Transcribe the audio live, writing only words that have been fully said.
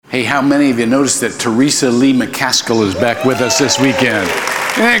Hey, how many of you noticed that Teresa Lee McCaskill is back with us this weekend?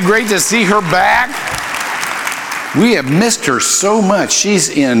 Isn't it great to see her back? We have missed her so much. She's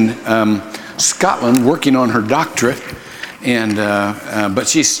in Scotland working on her doctorate, and but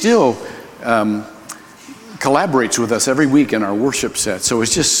she still collaborates with us every week in our worship set. So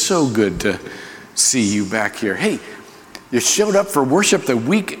it's just so good to see you back here. Hey, you showed up for worship the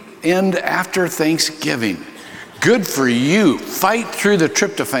weekend after Thanksgiving. Good for you. Fight through the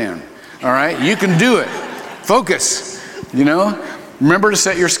tryptophan. All right? You can do it. Focus. You know? Remember to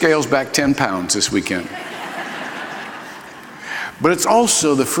set your scales back 10 pounds this weekend. But it's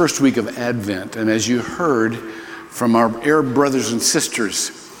also the first week of Advent. And as you heard from our Arab brothers and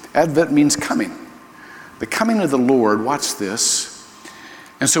sisters, Advent means coming. The coming of the Lord. Watch this.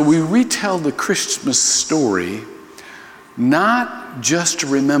 And so we retell the Christmas story not just to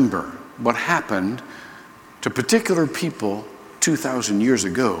remember what happened to particular people 2,000 years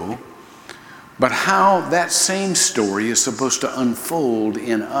ago, but how that same story is supposed to unfold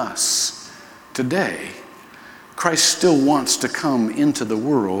in us today. Christ still wants to come into the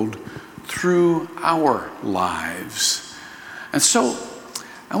world through our lives. And so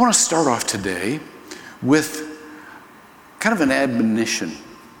I want to start off today with kind of an admonition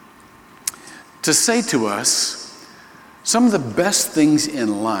to say to us, some of the best things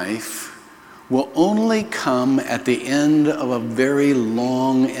in life will only come at the end of a very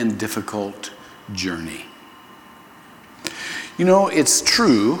long and difficult journey. You know, it's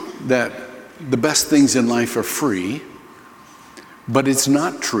true that the best things in life are free, but it's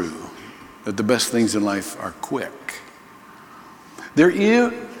not true that the best things in life are quick. There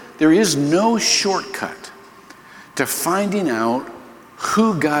is no shortcut to finding out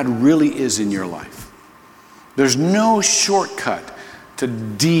who God really is in your life. There's no shortcut to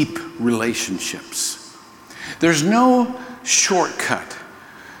deep relationships. There's no shortcut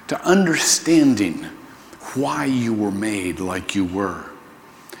to understanding why you were made like you were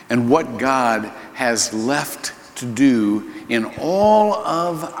and what God has left to do in all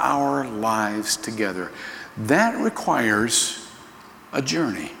of our lives together. That requires a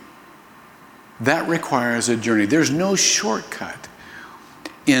journey. That requires a journey. There's no shortcut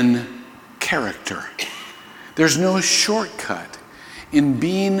in character. There's no shortcut in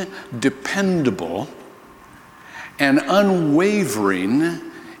being dependable and unwavering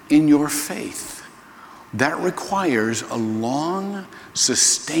in your faith. That requires a long,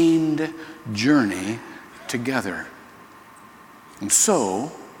 sustained journey together. And so,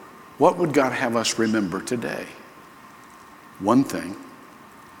 what would God have us remember today? One thing: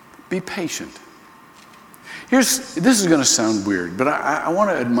 be patient. This is going to sound weird, but I want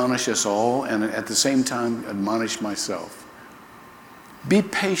to admonish us all and at the same time admonish myself. Be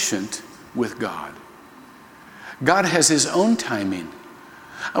patient with God. God has his own timing.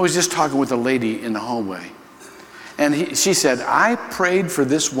 I was just talking with a lady in the hallway, and she said, I prayed for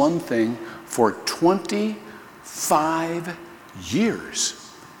this one thing for 25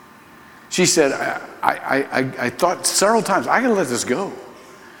 years. She said, I thought several times, I gotta let this go.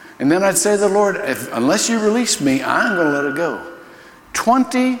 And then I'd say to the Lord, unless you release me, I'm gonna let it go.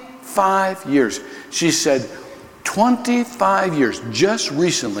 25 years. She said, 25 years. Just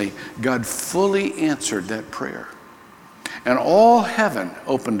recently, God fully answered that prayer. And all heaven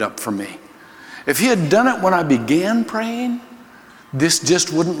opened up for me. If he had done it when I began praying, this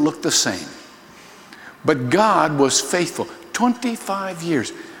just wouldn't look the same. But God was faithful. 25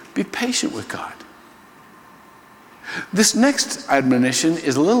 years. Be patient with God. This next admonition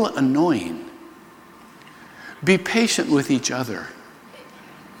is a little annoying. Be patient with each other.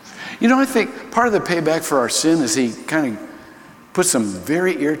 You know, I think part of the payback for our sin is he kind of put some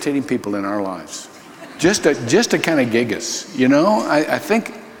very irritating people in our lives. Just to kind of gig us, you know? I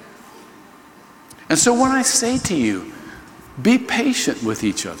think. And so when I say to you, be patient with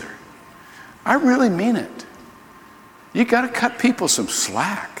each other, I really mean it. You got to cut people some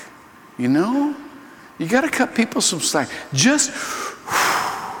slack, you know? You got to cut people some slack. Just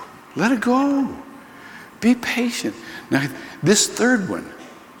let it go. Be patient. Now, this third one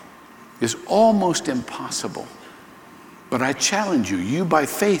is almost impossible. But I challenge you, you by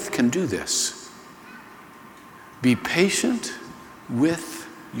faith can do this. Be patient with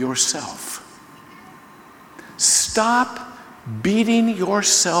yourself. Stop beating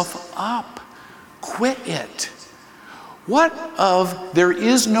yourself up. Quit it. What of there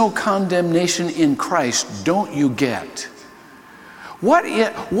is no condemnation in Christ don't you get?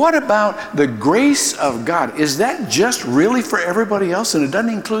 What about the grace of God? Is that just really for everybody else and it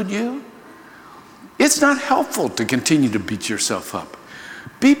doesn't include you? It's not helpful to continue to beat yourself up.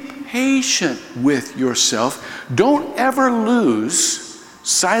 Be patient with yourself. Don't ever lose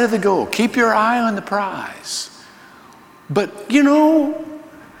Sight of the goal. Keep your eye on the prize. But,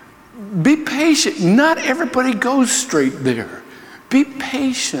 be patient. Not everybody goes straight there. Be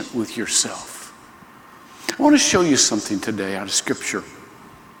patient with yourself. I want to show you something today out of Scripture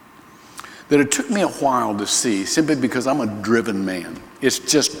that it took me a while to see, simply because I'm a driven man. It's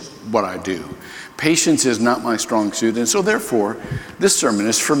just what I do. Patience is not my strong suit, and so therefore, this sermon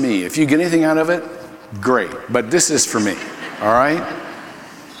is for me. If you get anything out of it, great, but this is for me, all right?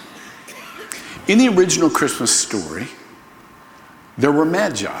 In the original Christmas story, there were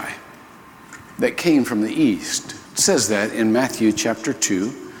magi that came from the east. It says that in Matthew chapter 2,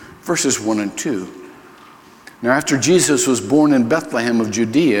 verses 1 and 2. Now, after Jesus was born in Bethlehem of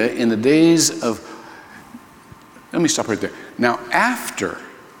Judea in the days of... Let me stop right there. Now, after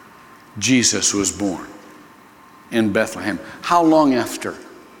Jesus was born in Bethlehem, how long after?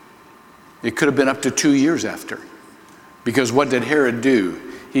 It could have been up to 2 years after. Because what did Herod do?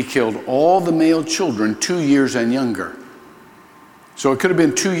 He killed all the male children 2 years and younger. So it could have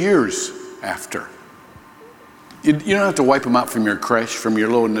been 2 years after. You don't have to wipe them out from your creche, from your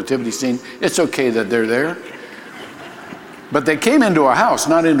little nativity scene. It's okay that they're there. But they came into a house,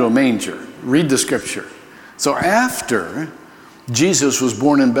 not into a manger. Read the scripture. So after Jesus was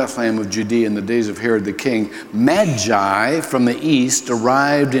born in Bethlehem of Judea in the days of Herod the king, magi from the east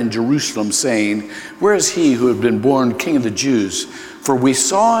arrived in Jerusalem, saying, "Where is he who had been born King of the Jews? For we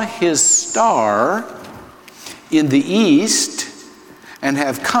saw his star in the east and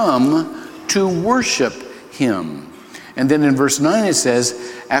have come to worship him." And then in verse 9 it says,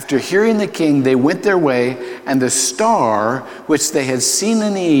 "After hearing the king, they went their way, and the star which they had seen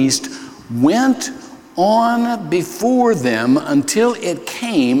in the east went on before them until it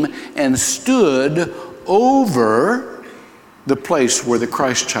came and stood over the place where the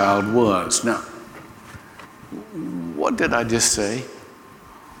Christ child was." Now, what did I just say?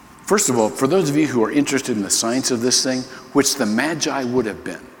 First of all, for those of you who are interested in the science of this thing, which the Magi would have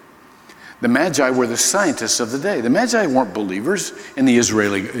been. The Magi were the scientists of the day. The Magi weren't believers in the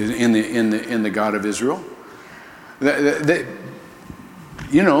in the God of Israel. They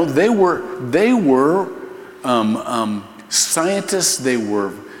were scientists. They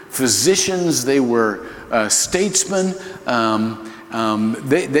were physicians. They were statesmen.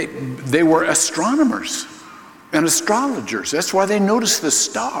 They were astronomers and astrologers. That's why they noticed the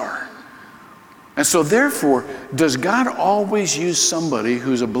star. And so therefore, does God always use somebody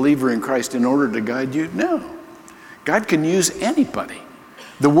who's a believer in Christ in order to guide you? No. God can use anybody.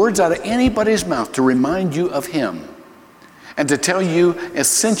 The words out of anybody's mouth to remind you of him and to tell you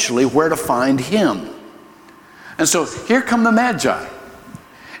essentially where to find him. And so here come the Magi.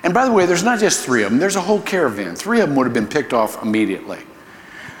 And by the way, there's not just three of them. There's a whole caravan. Three of them would have been picked off immediately.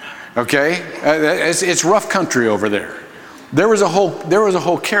 Okay? It's rough country over there. There was a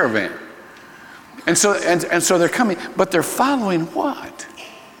whole caravan. And so they're coming, but they're following what?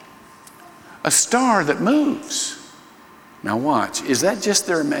 A star that moves. Now watch, is that just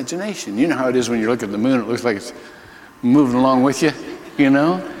their imagination? You know how it is when you look at the moon, it looks like it's moving along with you,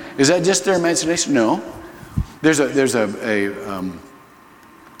 Is that just their imagination? No. There's an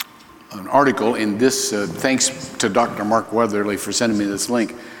article in this, thanks to Dr. Mark Weatherly for sending me this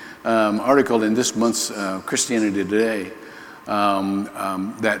link, article in this month's Christianity Today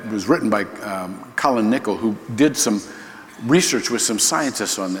that was written by Colin Nichol, who did some research with some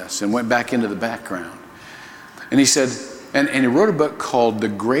scientists on this and went back into the background. And he said, and he wrote a book called The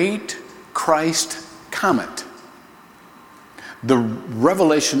Great Christ Comet, the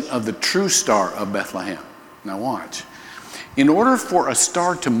revelation of the true star of Bethlehem. Now watch. In order for a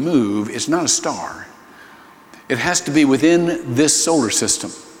star to move, it's not a star. It has to be within this solar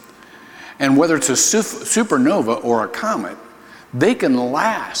system. And whether it's a supernova or a comet, they can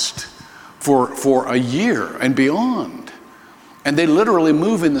last for a year and beyond. And they literally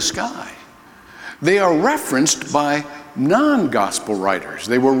move in the sky. They are referenced by non-gospel writers.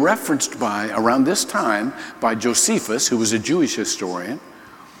 They were referenced around this time, by Josephus, who was a Jewish historian,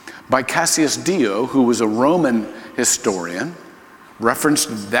 by Cassius Dio, who was a Roman historian,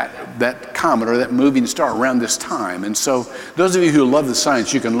 referenced that comet or that moving star around this time. And so those of you who love the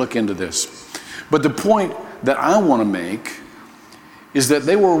science, you can look into this. But the point that I want to make is that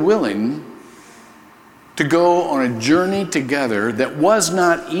they were willing to go on a journey together that was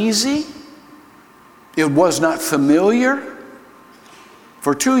not easy. It was not familiar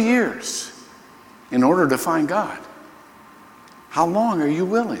for 2 years in order to find God. How long are you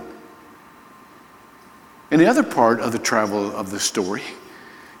willing? In the other part of the travel of the story,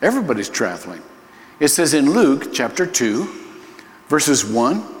 everybody's traveling. It says in Luke chapter 2, verses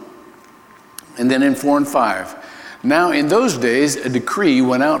 1, and then in 4 and 5. Now, in those days, a decree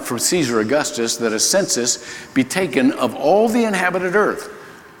went out from Caesar Augustus that a census be taken of all the inhabited earth.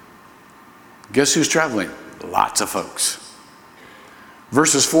 Guess who's traveling? Lots of folks.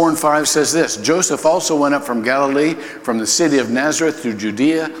 Verses 4 and 5 says this: Joseph also went up from Galilee, from the city of Nazareth to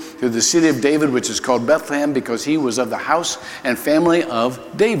Judea, to the city of David, which is called Bethlehem, because he was of the house and family of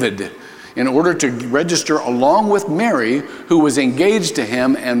David, in order to register along with Mary, who was engaged to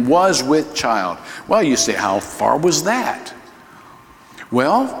him and was with child. Well, you say, how far was that?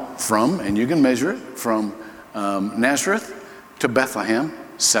 Well, and you can measure it, from Nazareth to Bethlehem,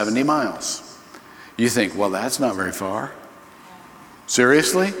 70 miles. You think, well, that's not very far.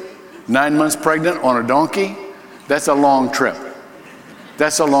 Seriously? 9 months pregnant on a donkey? That's a long trip.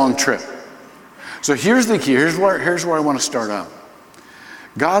 That's a long trip. So here's the key. Here's where I want to start out.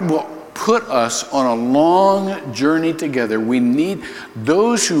 God will put us on a long journey together. We need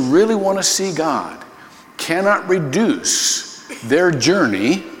those who really want to see God cannot reduce their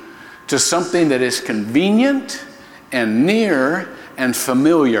journey to something that is convenient and near and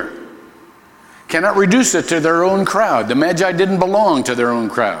familiar. Cannot reduce it to their own crowd. The Magi didn't belong to their own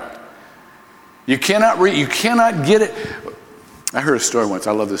crowd. You cannot get it. I heard a story once.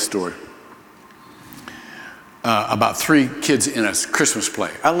 I love this story. About 3 kids in a Christmas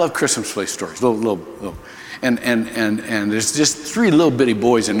play. I love Christmas play stories. Little. And there's just 3 little bitty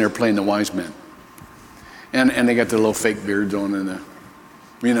boys in there playing the wise men. And they got their little fake beards on, and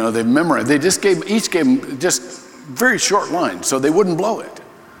they memorized. They each gave them just very short lines so they wouldn't blow it.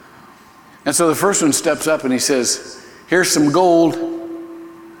 And so the first one steps up and he says, "Here's some gold."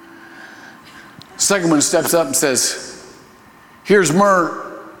 Second one steps up and says, "Here's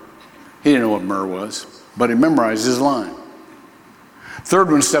myrrh." He didn't know what myrrh was, but he memorized his line.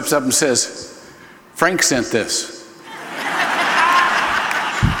 Third one steps up and says, "Frank sent this."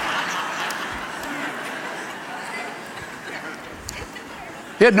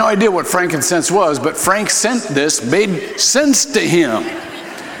 He had no idea what frankincense was, but Frank sent this, made sense to him.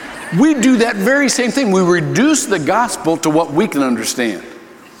 We do that very same thing. We reduce the gospel to what we can understand.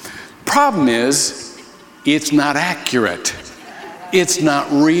 Problem is, it's not accurate. It's not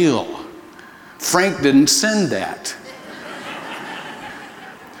real. Frank didn't send that.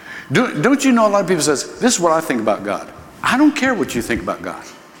 Don't you know a lot of people says, "This is what I think about God." I don't care what you think about God.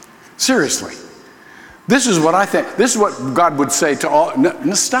 Seriously. This is what I think. This is what God would say to all. No,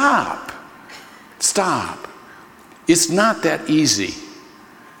 stop. Stop. It's not that easy.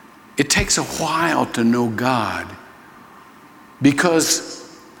 It takes a while to know God because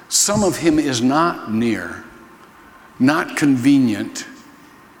some of him is not near, not convenient,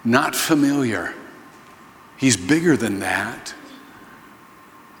 not familiar. He's bigger than that.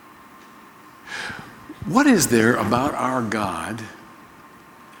 What is there about our God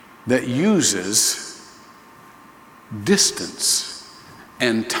that uses distance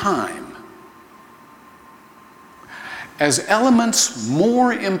and time as elements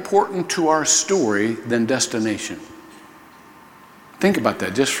more important to our story than destination? Think about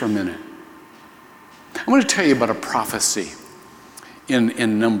that just for a minute. I want to tell you about a prophecy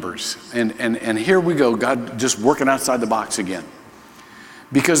in Numbers. And here we go, God just working outside the box again.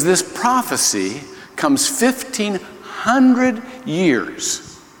 Because this prophecy comes 1,500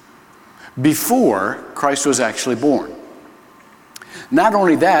 years before Christ was actually born. Not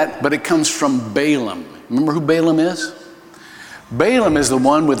only that, but it comes from Balaam. Remember who Balaam is? Balaam is the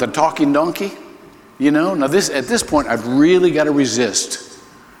one with the talking donkey. Now at this point, I've really got to resist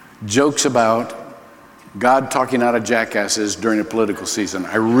jokes about God talking out of jackasses during a political season.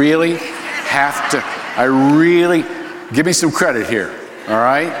 I really have to, give me some credit here, all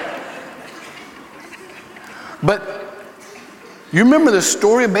right? But you remember the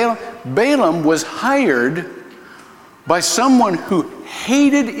story of Balaam? Balaam was hired by someone who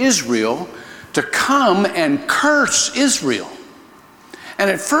hated Israel to come and curse Israel. And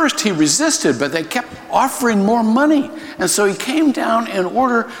at first he resisted, but they kept offering more money. And so he came down in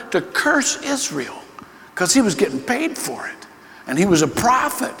order to curse Israel because he was getting paid for it. And he was a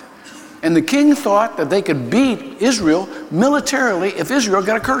prophet. And the king thought that they could beat Israel militarily if Israel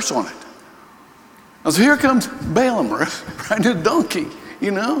got a curse on it. And so here comes Balaam riding a donkey,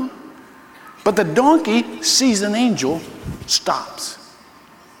 But the donkey sees an angel, stops.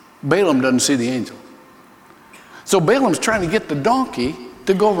 Balaam doesn't see the angel. So Balaam's trying to get the donkey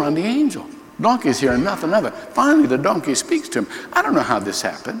to go around the angel. Donkey's hearing nothing of it. Finally, the donkey speaks to him. I don't know how this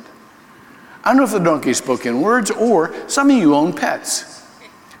happened. I don't know if the donkey spoke in words or some of you own pets.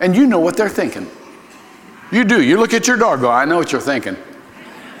 And you know what they're thinking. You do. You look at your dog, go, I know what you're thinking.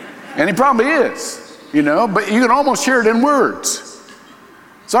 And he probably is, but you can almost hear it in words.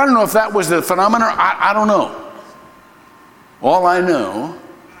 So I don't know if that was the phenomenon. I don't know. All I know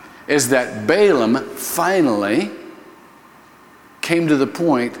is that Balaam finally came to the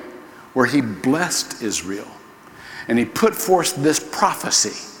point where he blessed Israel. And he put forth this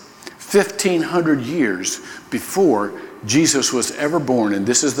prophecy 1,500 years before Jesus was ever born. And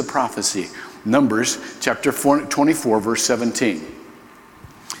this is the prophecy. Numbers chapter 24, verse 17.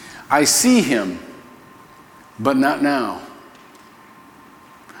 I see him, but not now.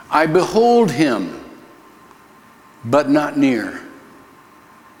 I behold him, but not near.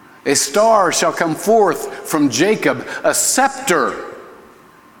 A star shall come forth from Jacob, a scepter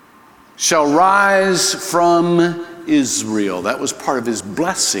shall rise from Israel. That was part of his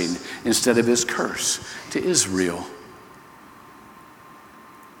blessing instead of his curse to Israel.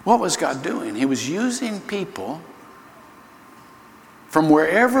 What was God doing? He was using people from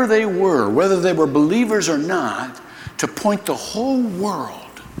wherever they were, whether they were believers or not, to point the whole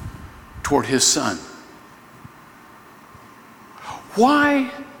world toward his Son.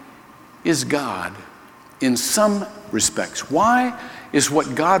 Why is God, in some respects, why is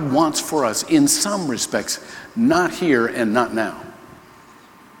what God wants for us, in some respects, not here and not now?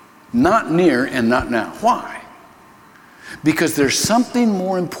 Not near and not now. Why? Because there's something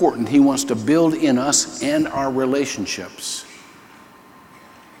more important he wants to build in us and our relationships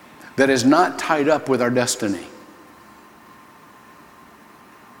that is not tied up with our destiny.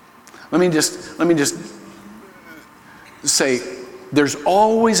 Let me just say, there's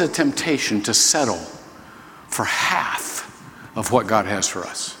always a temptation to settle for half of what God has for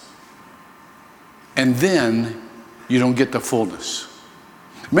us. And then you don't get the fullness.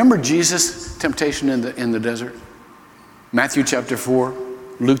 Remember Jesus' temptation in the desert? Matthew chapter 4,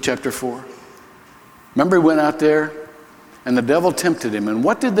 Luke chapter 4. Remember he went out there and the devil tempted him. And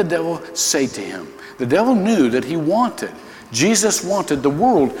what did the devil say to him? The devil knew that Jesus wanted the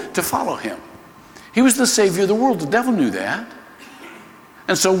world to follow him. He was the Savior of the world. The devil knew that.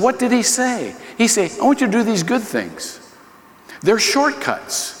 And so what did he say? He said, I want you to do these good things. They're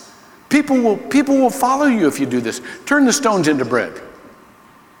shortcuts. People will follow you if you do this. Turn the stones into bread.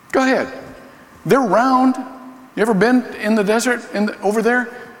 Go ahead. They're round. You ever been in the desert over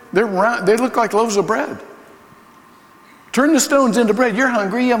there? They're round. They look like loaves of bread. Turn the stones into bread. You're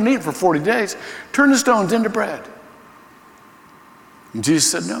hungry. You haven't eaten for 40 days. Turn the stones into bread. And Jesus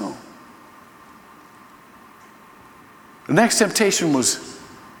said no. The next temptation was,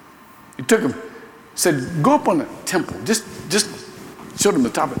 he took him, said, go up on the temple. Just showed him the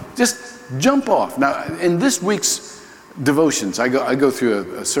top of it. Just jump off. Now, in this week's devotions, I go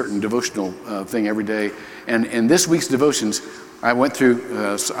through a certain devotional thing every day. And in this week's devotions, I went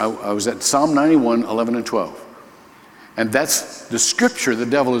through, I was at Psalm 91, 11 and 12. And that's the scripture the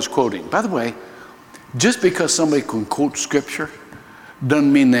devil is quoting. By the way, just because somebody can quote scripture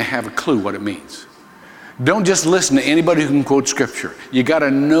doesn't mean they have a clue what it means. Don't just listen to anybody who can quote scripture. You got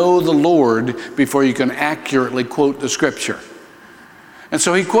to know the Lord before you can accurately quote the scripture. And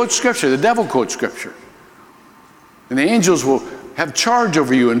so he quotes scripture. The devil quotes scripture. And the angels will have charge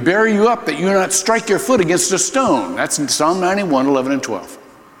over you and bear you up that you not strike your foot against a stone. That's in Psalm 91, 11 and 12.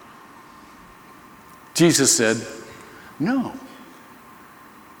 Jesus said, no.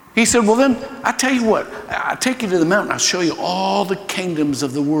 He said, well then, I tell you what, I'll take you to the mountain. I'll show you all the kingdoms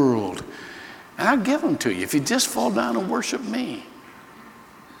of the world. And I'll give them to you if you just fall down and worship me.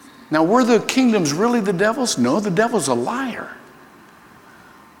 Now, were the kingdoms really the devil's? No, the devil's a liar.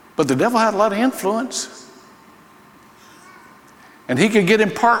 But the devil had a lot of influence. And he could get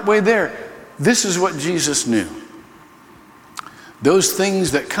him part way there. This is what Jesus knew. Those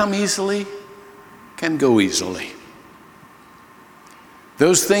things that come easily can go easily.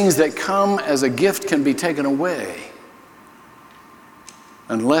 Those things that come as a gift can be taken away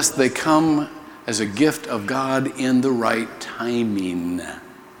unless they come as a gift of God in the right timing.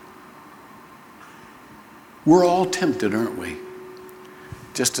 We're all tempted, aren't we?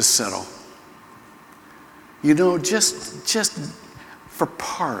 Just to settle. You know, just for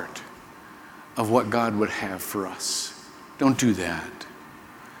part of what God would have for us. Don't do that.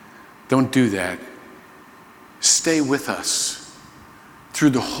 Don't do that. Stay with us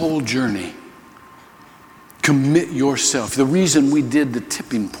through the whole journey. Commit yourself. The reason we did the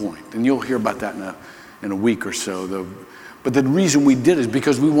tipping point, and you'll hear about that in a week or so, but the reason we did it is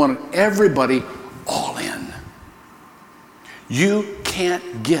because we wanted everybody all in. You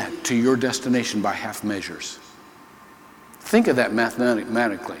can't get to your destination by half measures. Think of that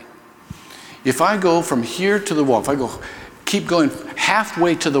mathematically. If I go from here to the wall, keep going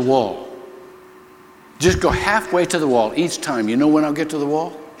halfway to the wall, just go halfway to the wall each time, you know when I'll get to the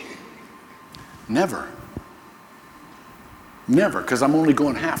wall? Never. Never, because I'm only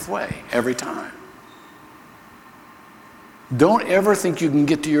going halfway every time. Don't ever think you can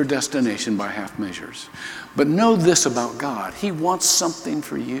get to your destination by half measures. But know this about God. He wants something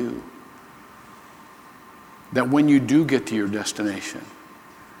for you. That when you do get to your destination,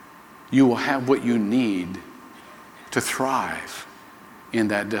 you will have what you need to thrive in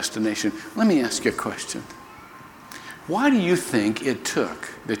that destination. Let me ask you a question. Why do you think it took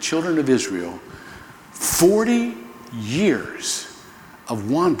the children of Israel 40 years of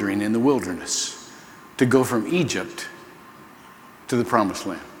wandering in the wilderness to go from Egypt to the Promised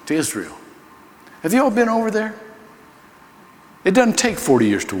Land, to Israel? Have you all been over there? It doesn't take 40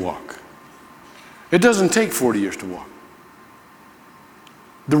 years to walk. It doesn't take 40 years to walk.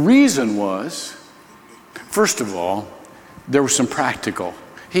 The reason was, first of all, there was some practical.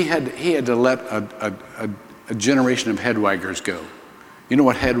 He had to let a generation of head waggers go. You know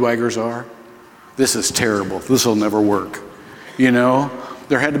what head waggers are? This is terrible. This will never work. You know,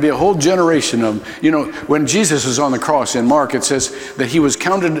 there had to be a whole generation of them. You know, when Jesus is on the cross in Mark, it says that he was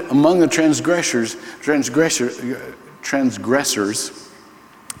counted among the transgressors,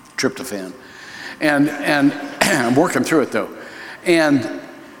 tryptophan. And I'm working through it though. And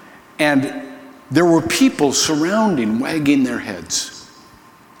there were people surrounding, wagging their heads.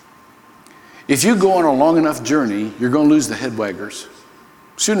 If you go on a long enough journey, you're going to lose the head waggers.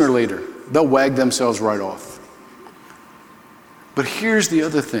 Sooner or later, they'll wag themselves right off. But here's the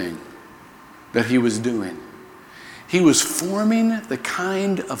other thing that he was doing. He was forming the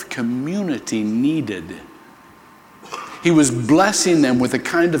kind of community needed. He was blessing them with a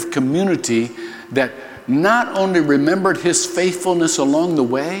kind of community that not only remembered his faithfulness along the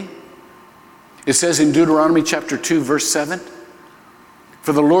way. It says in Deuteronomy chapter 2, verse 7,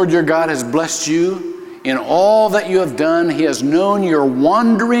 "For the Lord your God has blessed you in all that you have done. He has known your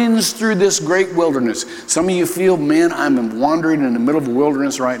wanderings through this great wilderness." Some of you feel, man, I'm wandering in the middle of a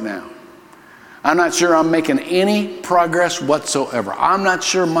wilderness right now. I'm not sure I'm making any progress whatsoever. I'm not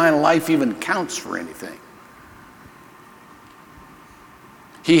sure my life even counts for anything.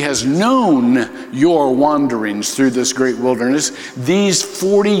 He has known your wanderings through this great wilderness. These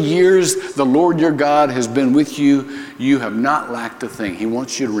 40 years the Lord your God has been with you. You have not lacked a thing. He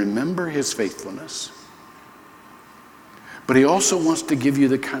wants you to remember his faithfulness. But he also wants to give you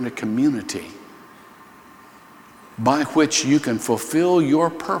the kind of community by which you can fulfill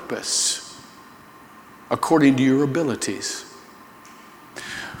your purpose according to your abilities.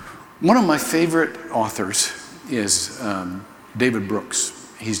 One of my favorite authors is David Brooks.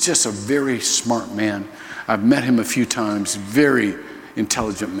 He's just a very smart man. I've met him a few times, very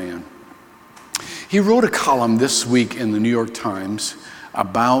intelligent man. He wrote a column this week in the New York Times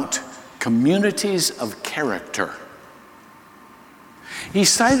about communities of character. He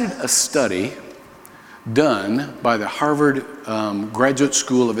cited a study done by the Harvard Graduate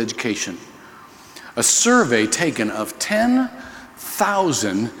School of Education, a survey taken of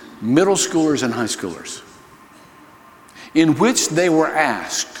 10,000 middle schoolers and high schoolers, in which they were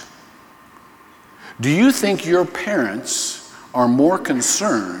asked, do you think your parents are more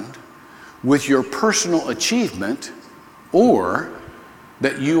concerned with your personal achievement or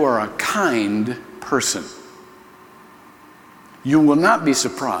that you are a kind person? You will not be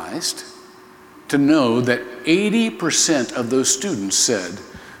surprised to know that 80% of those students said,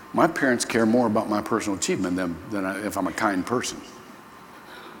 my parents care more about my personal achievement than if I'm a kind person.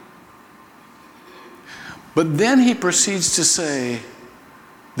 But then he proceeds to say,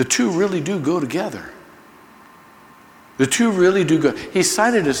 the two really do go together. The two really do go. He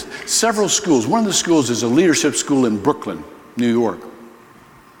cited several schools. One of the schools is a leadership school in Brooklyn, New York.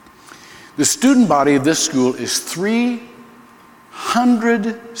 The student body of this school is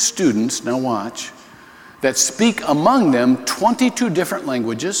 300 students, now watch, that speak among them 22 different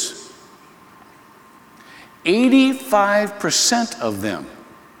languages. 85% of them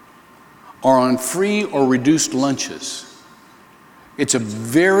are on free or reduced lunches. It's a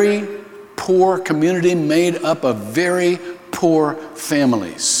very poor community made up of very poor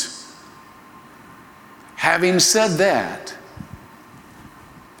families. Having said that,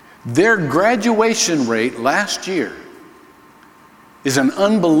 their graduation rate last year is an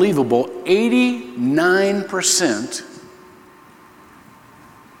unbelievable 89%,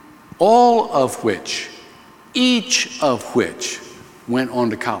 each of which went on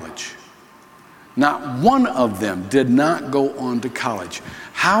to college. Not one of them did not go on to college.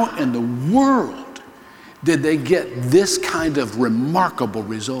 How in the world did they get this kind of remarkable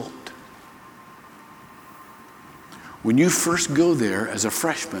result? When you first go there as a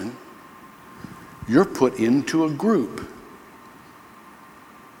freshman, you're put into a group,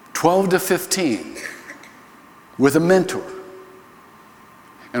 12 to 15, with a mentor.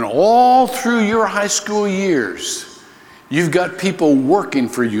 And all through your high school years, You've got people working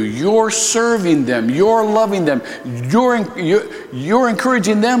for you. You're serving them. You're loving them. You're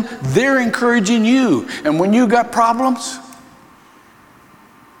encouraging them. They're encouraging you. And when you got problems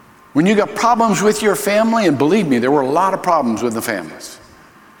with your family, and believe me, there were a lot of problems with the families.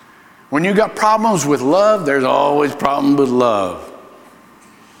 When you got problems with love, there's always problems with love.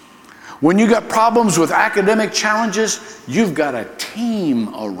 When you got problems with academic challenges, you've got a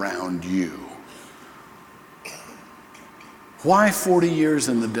team around you. Why 40 years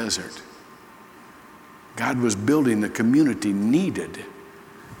in the desert? God was building the community needed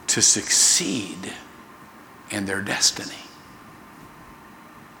to succeed in their destiny.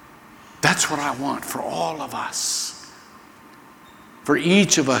 That's what I want for all of us. For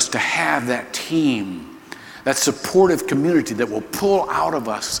each of us to have that team, that supportive community that will pull out of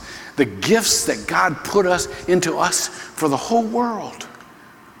us the gifts that God put into us for the whole world.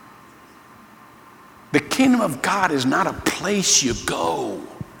 The kingdom of God is not a place you go.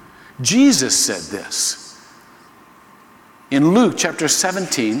 Jesus said this in Luke chapter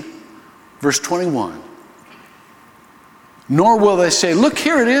 17, verse 21. Nor will they say, look,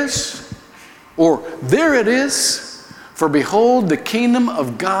 here it is, or there it is, for behold, the kingdom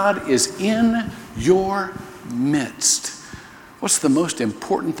of God is in your midst. What's the most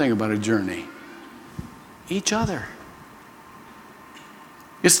important thing about a journey? Each other.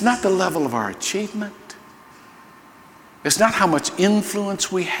 It's not the level of our achievement. It's not how much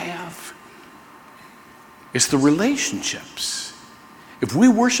influence we have. It's the relationships. If we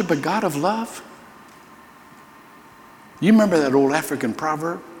worship a God of love, you remember that old African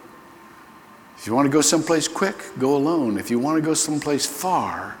proverb? If you want to go someplace quick, go alone. If you want to go someplace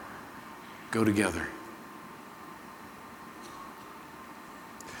far, go together.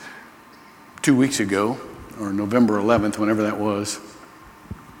 2 weeks ago, or November 11th, whenever that was,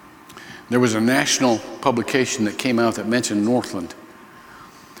 there was a national publication that came out that mentioned Northland.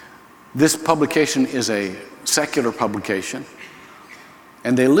 This publication is a secular publication,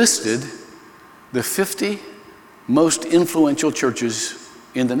 and they listed the 50 most influential churches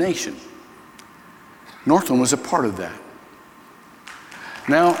in the nation. Northland was a part of that.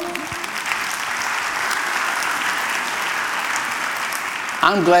 Now,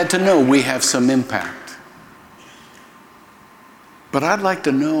 I'm glad to know we have some impact. But I'd like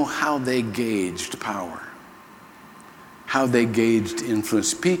to know how they gauged power, how they gauged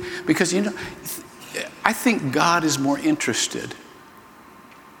influence. Because, I think God is more interested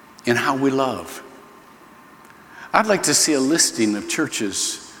in how we love. I'd like to see a listing of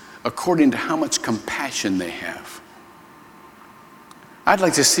churches according to how much compassion they have. I'd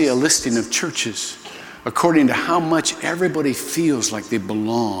like to see a listing of churches according to how much everybody feels like they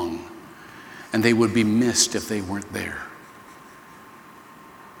belong and they would be missed if they weren't there.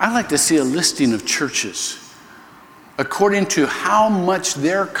 I'd like to see a listing of churches according to how much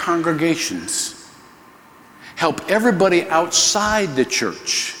their congregations help everybody outside the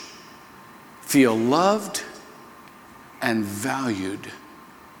church feel loved and valued.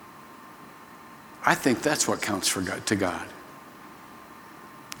 I think that's what counts to God.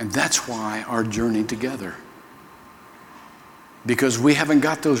 And that's why our journey together. Because we haven't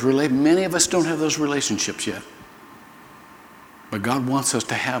got those many of us don't have those relationships yet. But God wants us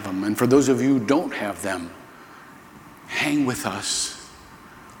to have them. And for those of you who don't have them, hang with us.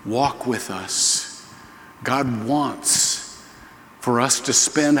 Walk with us. God wants for us to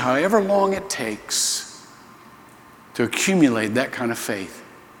spend however long it takes to accumulate that kind of faith.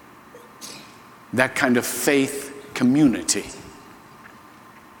 That kind of faith community.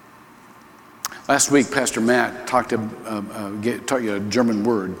 Last week, Pastor Matt taught you a German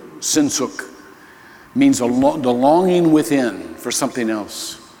word, Sehnsucht. Means the longing within for something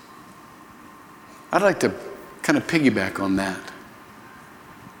else. I'd like to kind of piggyback on that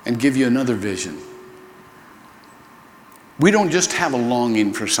and give you another vision. We don't just have a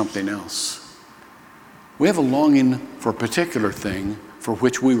longing for something else. We have a longing for a particular thing for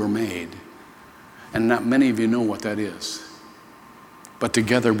which we were made. And not many of you know what that is. But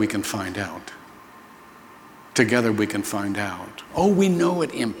together we can find out. Together we can find out. Oh, we know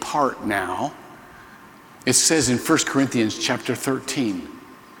it in part now. It says in 1 Corinthians chapter 13,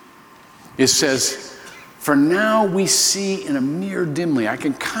 it says, for now we see in a mirror dimly. I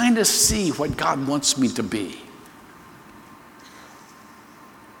can kind of see what God wants me to be.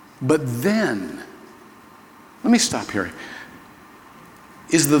 But then, let me stop here.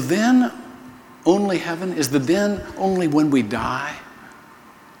 Is the then only heaven? Is the then only when we die?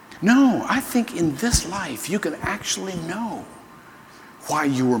 No, I think in this life you can actually know why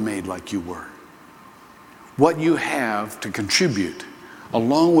you were made like you were. What you have to contribute,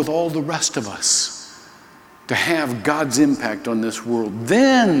 along with all the rest of us, to have God's impact on this world.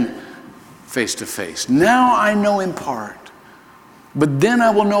 Then face to face. Now I know in part, but then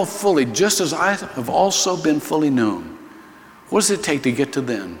I will know fully, just as I have also been fully known. What does it take to get to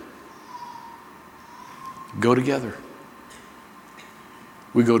then? Go together.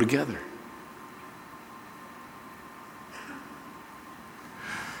 We go together.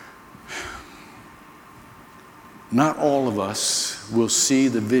 Not all of us will see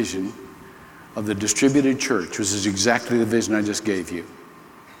the vision of the distributed church, which is exactly the vision I just gave you.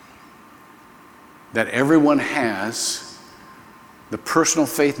 That everyone has the personal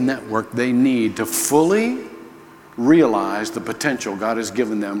faith network they need to fully realize the potential God has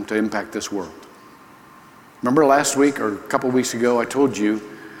given them to impact this world. Remember last week or a couple weeks ago, I told you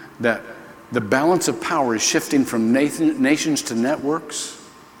that the balance of power is shifting from nations to networks.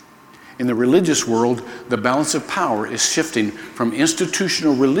 In the religious world, the balance of power is shifting from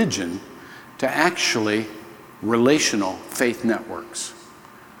institutional religion to actually relational faith networks.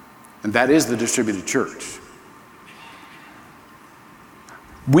 And that is the distributed church.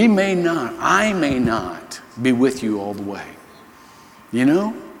 I may not be with you all the way. You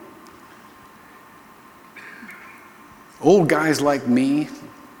know? Old guys like me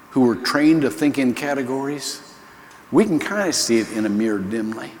who were trained to think in categories, we can kind of see it in a mirror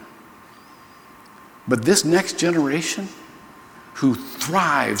dimly. But this next generation who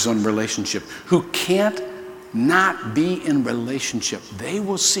thrives on relationship, who can't not be in relationship, they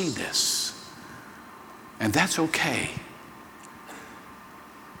will see this. And that's okay.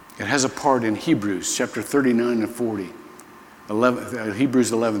 It has a part in Hebrews chapter 39 and 40.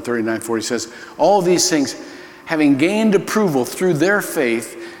 Hebrews 11, 39, 40 says, all these things, having gained approval through their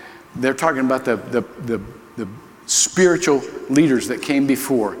faith, they're talking about the spiritual leaders that came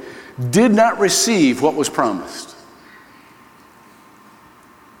before, did not receive what was promised.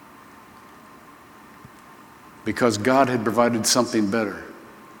 Because God had provided something better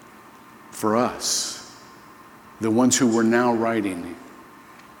for us, the ones who were now writing,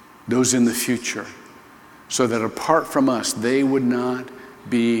 those in the future, so that apart from us, they would not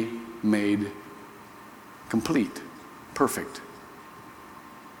be made complete, perfect.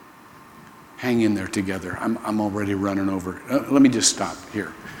 Hang in there together. I'm already running over. Let me just stop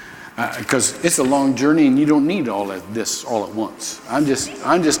here. Because it's a long journey and you don't need all of this all at once. I'm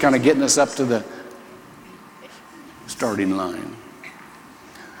just kind of getting us up to the starting line.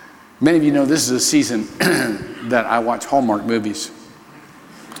 Many of you know this is a season that I watch Hallmark movies.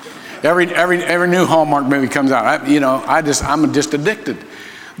 Every new Hallmark movie comes out, I'm just addicted.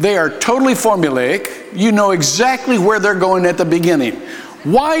 They are totally formulaic. You know exactly where they're going at the beginning.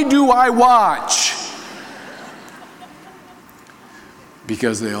 Why do I watch?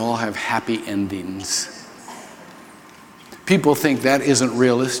 Because they all have happy endings. People think that isn't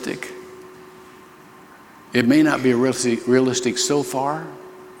realistic. It may not be realistic so far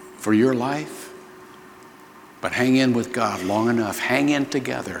for your life, but hang in with God long enough. Hang in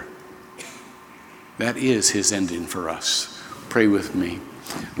together. That is His ending for us. Pray with me.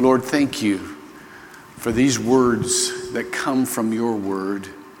 Lord, thank you for these words that come from your word.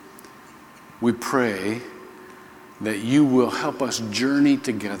 We pray that you will help us journey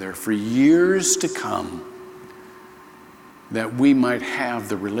together for years to come, that we might have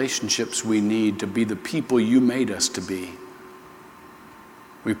the relationships we need to be the people you made us to be.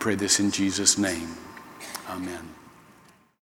 We pray this in Jesus' name. Amen.